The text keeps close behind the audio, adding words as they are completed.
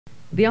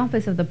The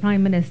Office of the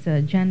Prime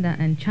Minister, Gender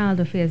and Child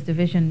Affairs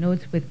Division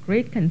notes with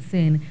great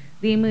concern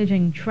the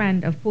emerging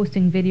trend of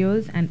posting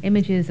videos and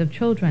images of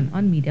children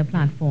on media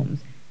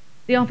platforms.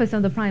 The Office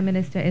of the Prime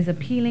Minister is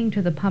appealing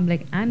to the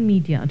public and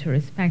media to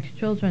respect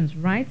children's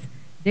rights,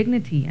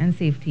 dignity, and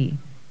safety.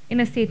 In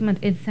a statement,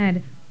 it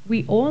said,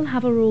 "We all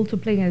have a role to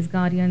play as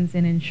guardians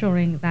in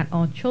ensuring that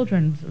our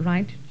children's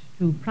right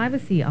to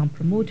privacy are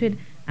promoted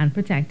and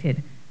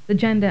protected." The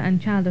Gender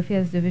and Child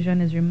Affairs Division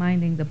is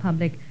reminding the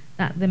public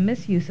that the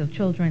misuse of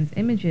children's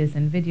images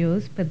and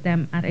videos put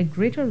them at a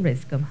greater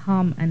risk of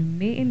harm and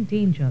may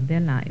endanger their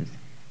lives.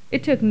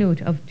 It took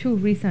note of 2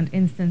 recent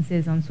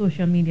instances on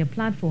social media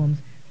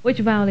platforms which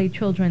violate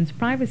children's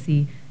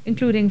privacy,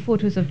 including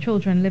photos of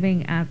children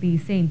living at the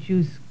St.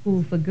 Jude's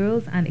School for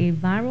Girls and a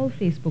viral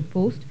Facebook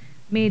post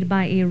made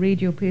by a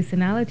radio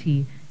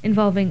personality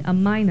involving a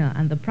minor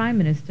and the Prime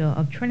Minister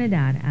of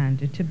Trinidad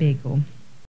and Tobago.